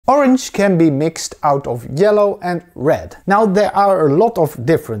Orange can be mixed out of yellow and red. Now there are a lot of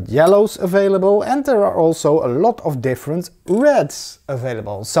different yellows available and there are also a lot of different reds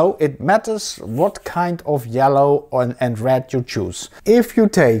available. So it matters what kind of yellow and red you choose. If you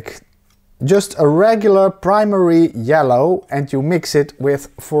take just a regular primary yellow and you mix it with,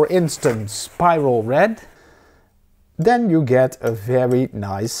 for instance, pyrrole red, then you get a very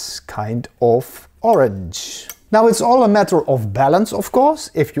nice kind of orange. Now it's all a matter of balance, of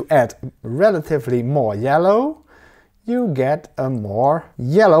course. If you add relatively more yellow, you get a more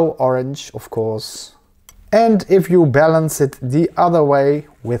yellow orange, of course. And if you balance it the other way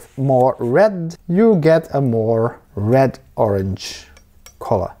with more red, you get a more red orange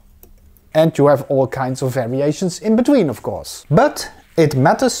color. And you have all kinds of variations in between, of course. But it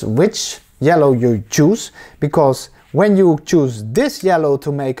matters which yellow you choose, because when you choose this yellow to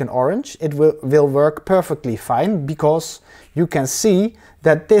make an orange, it will work perfectly fine, because you can see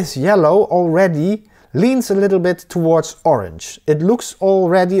that this yellow already leans a little bit towards orange. It looks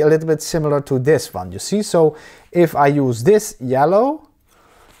already a little bit similar to this one, you see? So if I use this yellow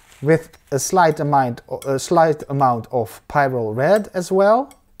with a slight amount of pyrrole red as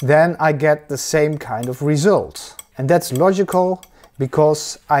well, then I get the same kind of result. And that's logical,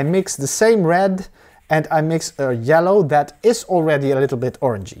 because I mix the same red and I mix a yellow that is already a little bit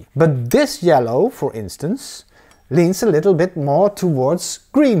orangey. But this yellow, for instance, leans a little bit more towards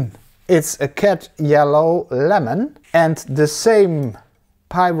green. It's a cat yellow lemon, and the same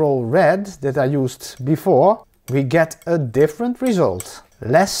pyrrole red that I used before, we get a different result.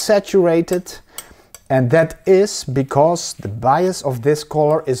 Less saturated, and that is because the bias of this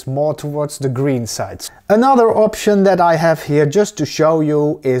color is more towards the green side. Another option that I have here just to show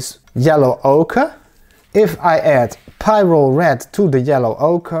you is yellow ochre. If I add pyrrole red to the yellow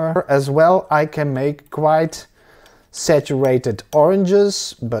ochre as well, I can make quite saturated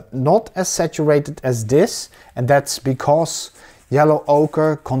oranges, but not as saturated as this. And that's because yellow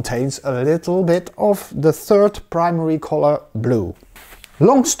ochre contains a little bit of the third primary color, blue.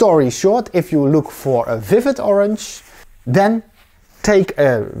 Long story short, if you look for a vivid orange, then take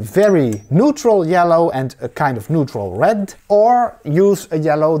a very neutral yellow and a kind of neutral red, or use a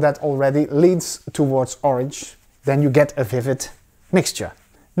yellow that already leans towards orange. Then you get a vivid mixture.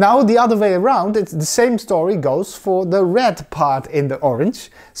 Now the other way around, it's the same story goes for the red part in the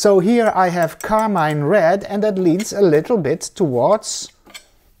orange. So here I have carmine red, and that leans a little bit towards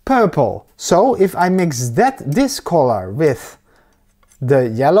purple. So if I mix this color with the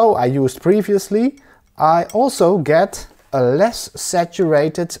yellow I used previously, I also get a less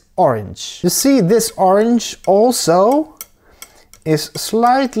saturated orange. You see, this orange also is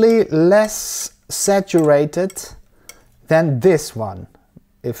slightly less saturated than this one.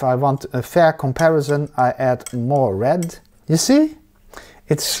 If I want a fair comparison, I add more red. You see?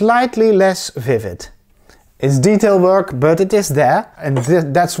 It's slightly less vivid. It's detail work, but it is there. And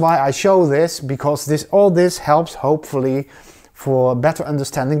that's why I show this, because all this helps hopefully for better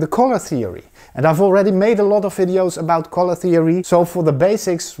understanding the color theory. And I've already made a lot of videos about color theory, so for the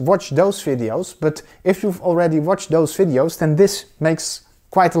basics, watch those videos. But if you've already watched those videos, then this makes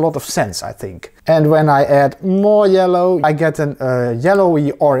quite a lot of sense, I think. And when I add more yellow, I get a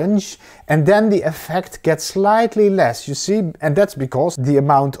yellowy orange, and then the effect gets slightly less, you see? And that's because the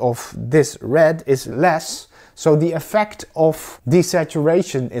amount of this red is less, so the effect of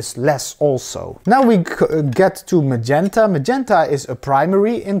desaturation is less also. Now we get to magenta. Magenta is a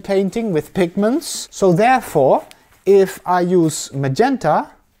primary in painting with pigments. So therefore, if I use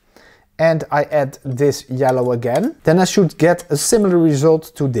magenta and I add this yellow again, then I should get a similar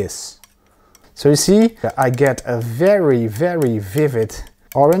result to this. So you see, I get a very, very vivid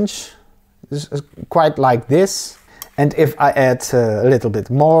orange. This is quite like this. And if I add a little bit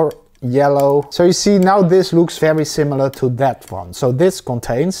more yellow, so you see now this looks very similar to that one. So this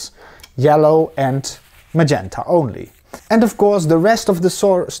contains yellow and magenta only. And of course the rest of the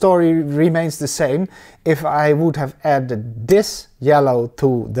story remains the same. If I would have added this yellow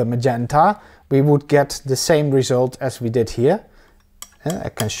to the magenta, we would get the same result as we did here. I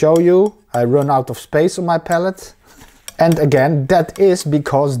can show you, I run out of space on my palette. And again, that is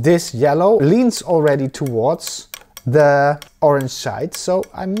because this yellow leans already towards the orange side, so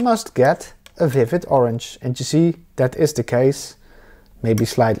I must get a vivid orange. And you see, that is the case, maybe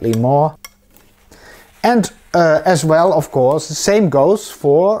slightly more. And as well, of course, the same goes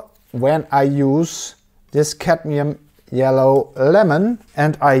for when I use this cadmium yellow lemon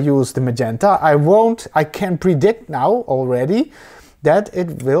and I use the magenta. I can predict now already that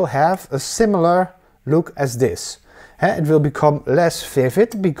it will have a similar look as this. It will become less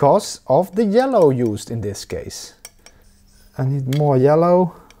vivid because of the yellow used in this case. I need more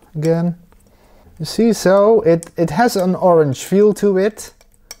yellow. again. You see, so it has an orange feel to it,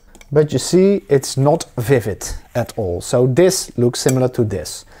 but you see it's not vivid at all. So this looks similar to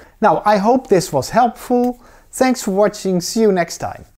this. Now, I hope this was helpful. Thanks for watching. See you next time.